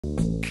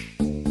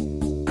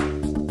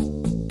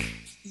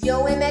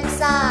Yo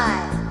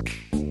MXI,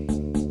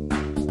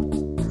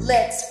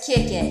 let's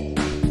kick it.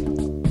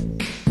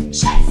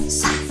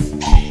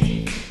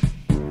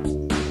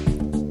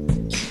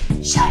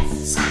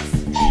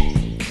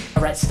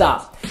 Alright,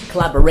 stop,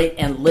 collaborate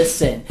and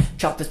listen.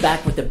 Chop this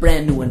back with a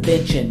brand new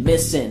invention.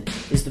 Missing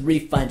is the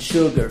refined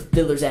sugar,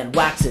 fillers and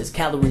waxes.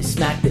 Calories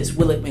smack this,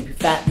 will it make me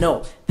fat?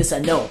 No, this I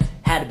know.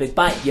 Had a big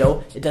bite,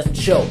 yo, it doesn't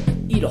show.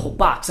 Eat a whole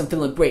box, I'm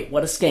feeling great,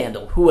 what a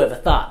scandal. Whoever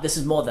thought this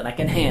is more than I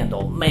can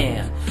handle?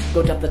 Man,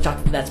 go dump the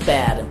chocolate that's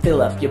bad and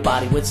fill up your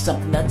body with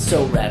something that's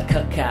so rad.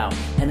 Cacao,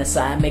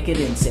 NSI, make it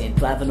insane.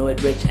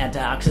 Flavonoid rich,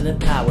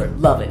 antioxidant power.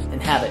 Love it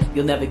and have it,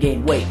 you'll never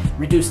gain weight.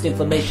 Reduced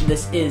inflammation,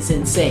 this is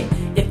insane.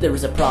 If there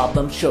is a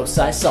problem,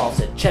 Xocai solves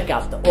it. Check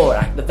out the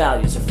ORAC, the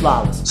values are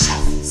flawless.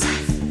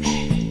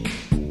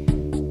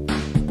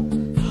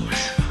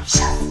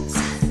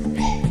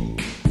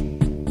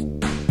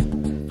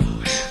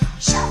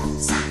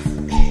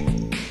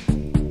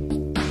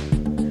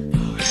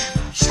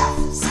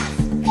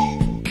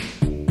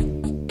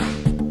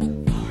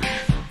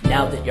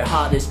 Now that your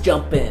heart is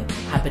jumping,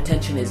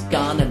 hypertension is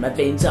gone and my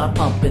veins are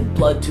pumping.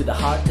 Blood to the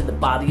heart, to the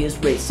body is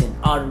racing.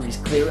 Arteries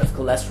clear of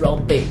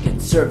cholesterol, bacon.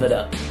 Serve it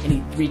up and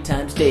eat 3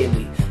 times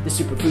daily. The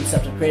superfood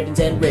stops my cravings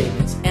and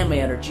ravings. And my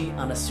energy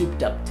on a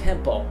souped up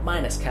tempo.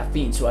 Minus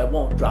caffeine so I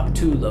won't drop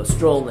too low.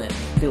 Strolling,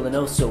 feeling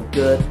oh so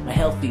good. My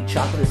healthy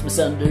chocolate is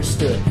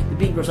misunderstood. The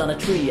bean grows on a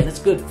tree and it's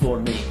good for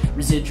me.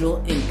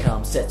 Residual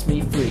income sets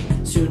me free.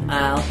 Soon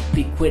I'll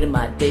be quitting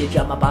my day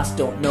job. My boss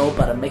don't know,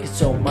 but I'm making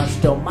so much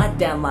dough. My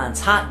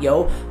downline's hot,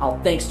 yo. All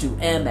thanks to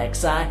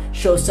MXI,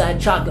 Xocai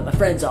chocolate. My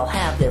friends all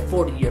have their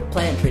 40-year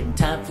plan, trading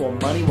time for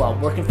money while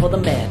working for the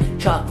man.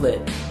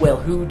 Chocolate, well,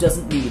 who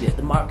doesn't need it?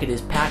 The market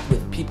is packed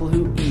with people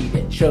who eat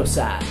it.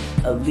 Xocai,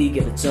 a league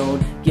of its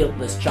own.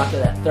 Guiltless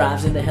chocolate that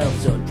thrives in the health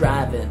zone.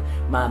 Driving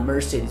my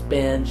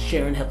Mercedes-Benz,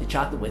 sharing healthy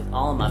chocolate with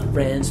all my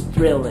friends.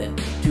 Thrilling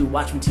to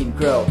watch my team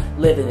grow,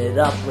 living it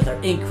up with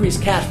our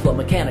increased cash flow.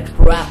 Mechanics,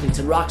 pro athletes,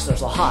 and rock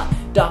stars all hot.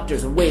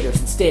 Doctors and waiters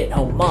and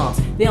stay-at-home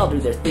moms, they all do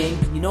their thing,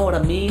 you know what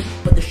I mean?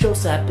 But the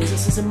Xocai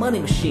business is a money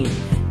machine.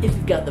 If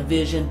you've got the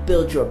vision,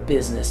 build your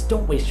business.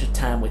 Don't waste your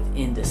time with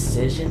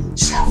indecision.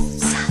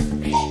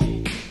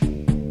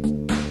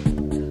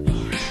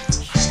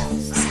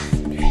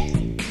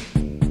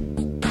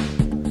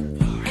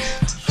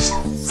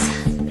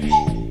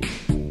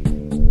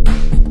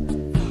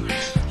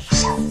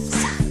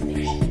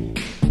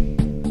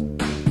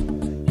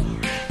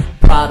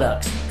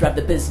 Products drive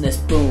the business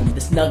boom.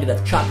 This nugget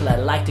of chocolate I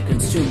like to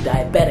consume.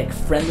 Diabetic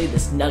friendly,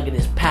 this nugget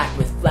is packed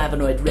with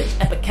flavonoid rich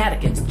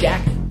epicatechins.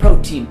 Jack,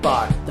 protein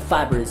bar, the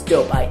fiber is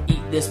dope. I eat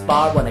this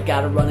bar when I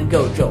gotta run and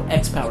go. Joe,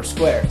 X power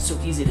square, so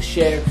easy to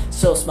share.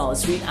 So small and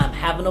sweet, I'm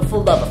having a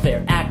full love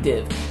affair.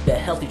 Active, the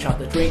healthy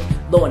chocolate drink.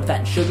 Low in fat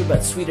and sugar,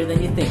 but sweeter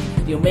than you think.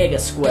 The omega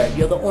square,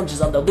 yo, the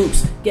oranges on the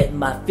loose. Getting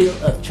my fill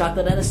of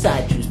chocolate and a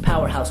side juice.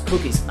 Powerhouse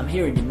cookies, I'm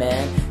hearing you,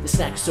 man. The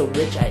snack is so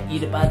rich, I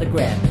eat it by the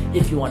gram.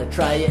 If you wanna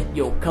try it,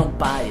 yo, come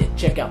buy it.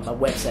 Check out my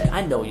website,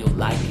 I know you'll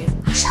like it.